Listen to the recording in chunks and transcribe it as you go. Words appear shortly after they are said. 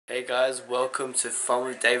Hey guys, welcome to Fun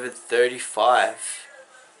with David 35.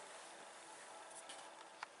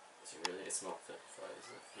 Is it really? It's not 35, is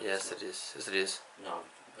it? Yes, it is. Yes, it is. No,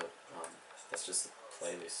 but that's just a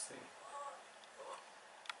playlist thing.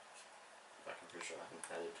 Like, I'm pretty sure I haven't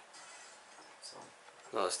added some.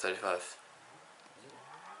 No, it's 35.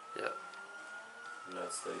 Yep. No,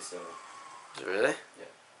 it's 37. Is it really?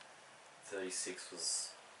 Yeah. 36 was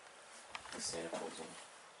the Santa Claus one.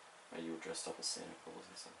 Where you were dressed up as Santa Claus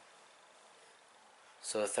and stuff.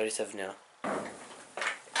 So 37 now.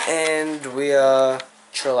 And we are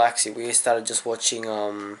chillaxing. We started just watching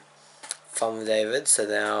Fun with David, so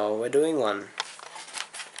now we're doing one.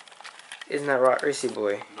 Isn't that right, Rissy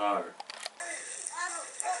boy? No.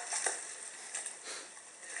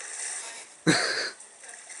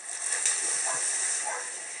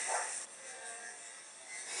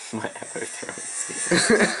 My arrow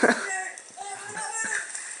throwing.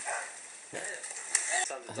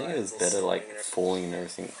 I think it was better like falling and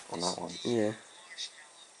everything on that one. Yeah.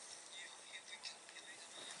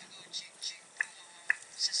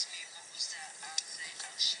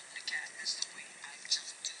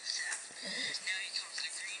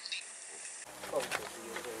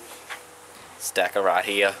 Stacker right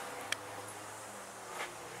here.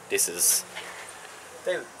 This is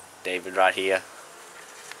David right here.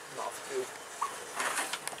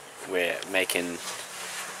 We're making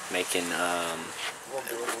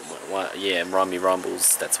yeah, Rummy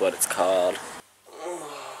Rumbles, that's what it's called.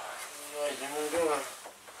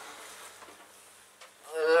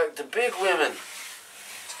 Like the big women.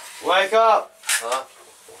 Wake up! Huh?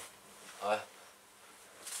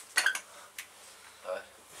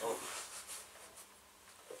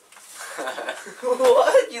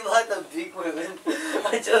 What? You like the big women?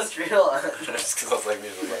 I just realized. Just because I was like,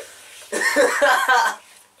 this was like.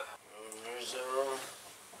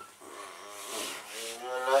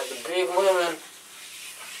 I like the big women.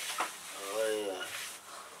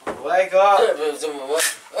 Wake up!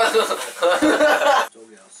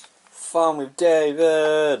 Fun with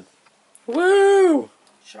David! Woo!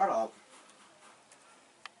 Shut up.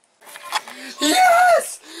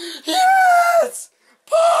 Yes! Yes!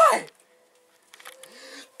 Boy!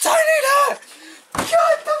 Tiny! God,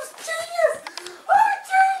 that was genius! Oh,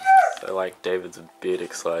 genius! So like, David's a bit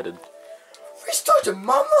excited. Restored your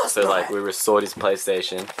mum last night. So like, we restored his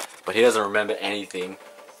PlayStation, but he doesn't remember anything.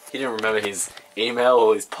 He didn't remember his email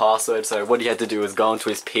or his password, so what he had to do was go onto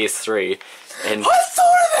his PS3 and... I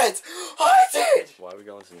thought of it! I did! Why are we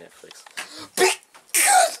going to Netflix?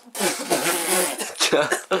 Because...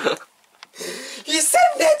 you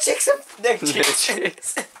said neck chicks and... Neck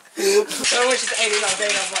chicks. I was just 89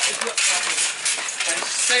 days, I'm like, it's not happening.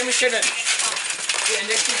 Same as shouldn't. Yeah,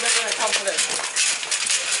 next week's not gonna come for this.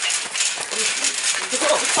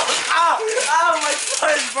 My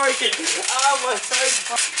toe's broken! My toe's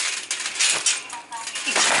broken!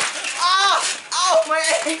 My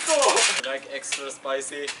ankle! Like extra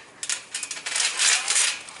spicy.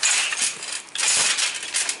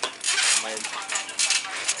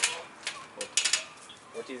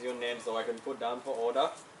 What is your name so I can put down for order?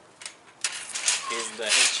 He's the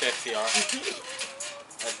head chef here.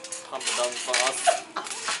 Pump it down for us.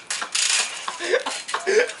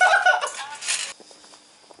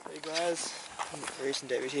 Hey guys, Reese and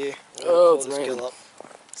David here. Oh, it's raining. Skill up.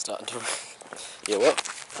 Starting to rain. Yeah, what?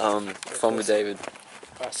 Fun with David.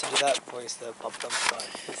 Alright, so do that voice, the pop thumbs start.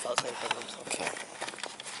 Start saying pop thumbs. Okay.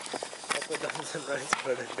 Pop thumbs and runs for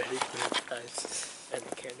the very good guys. And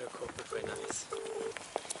the candle corporate very nice.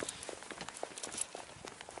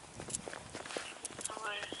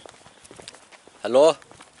 Hello?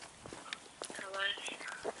 Hello?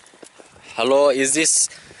 Hello, is this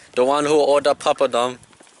the one who ordered papadum?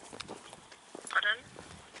 Pardon?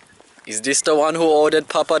 Is this the one who ordered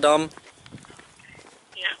papadum?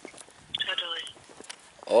 Yeah, totally.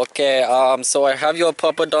 Okay, so I have your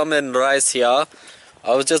papadum and rice here.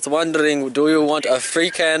 I was just wondering, do you want a free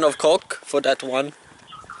can of Coke for that one?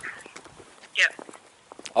 Yep.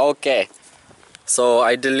 Okay. So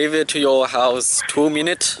I deliver to your house 2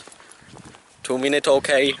 minutes. 2 minutes,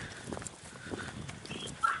 okay? Do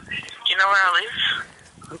you know where I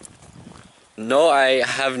live? No, I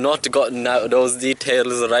have not gotten those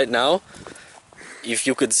details right now. If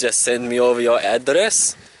you could just send me over your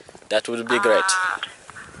address, that would be great.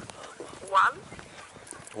 1?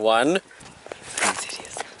 1.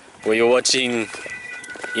 Were you watching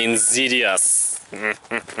Insidious?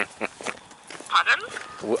 Pardon?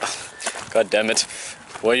 God damn it.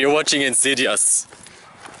 Were you watching Insidious?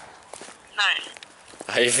 No.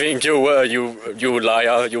 I think you were, you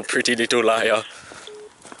liar, you pretty little liar.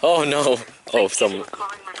 Oh no. Oh, some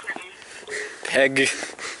Calling my pretty. Peg.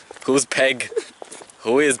 Who's Peg?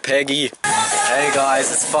 Who is Peggy? Hey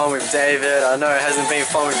guys, it's fun with David. I know it hasn't been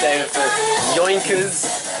fun with David for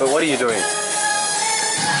yoinkers, but what are you doing?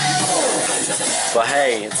 But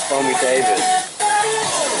hey, it's fun with David.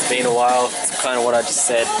 It's been a while, it's kind of what I just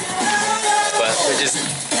said. But we're just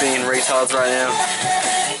being retards right now.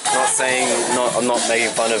 Not saying, I'm not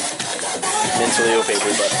making fun of mentally ill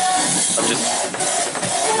people, but I'm just...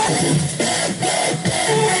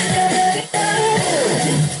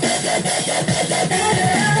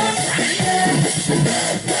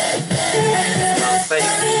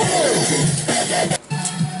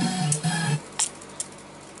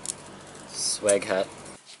 Swag hat.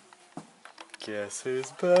 Guess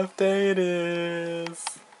whose birthday it is?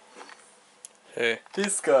 Who?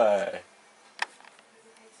 This guy.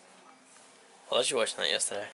 I was actually watching that yesterday.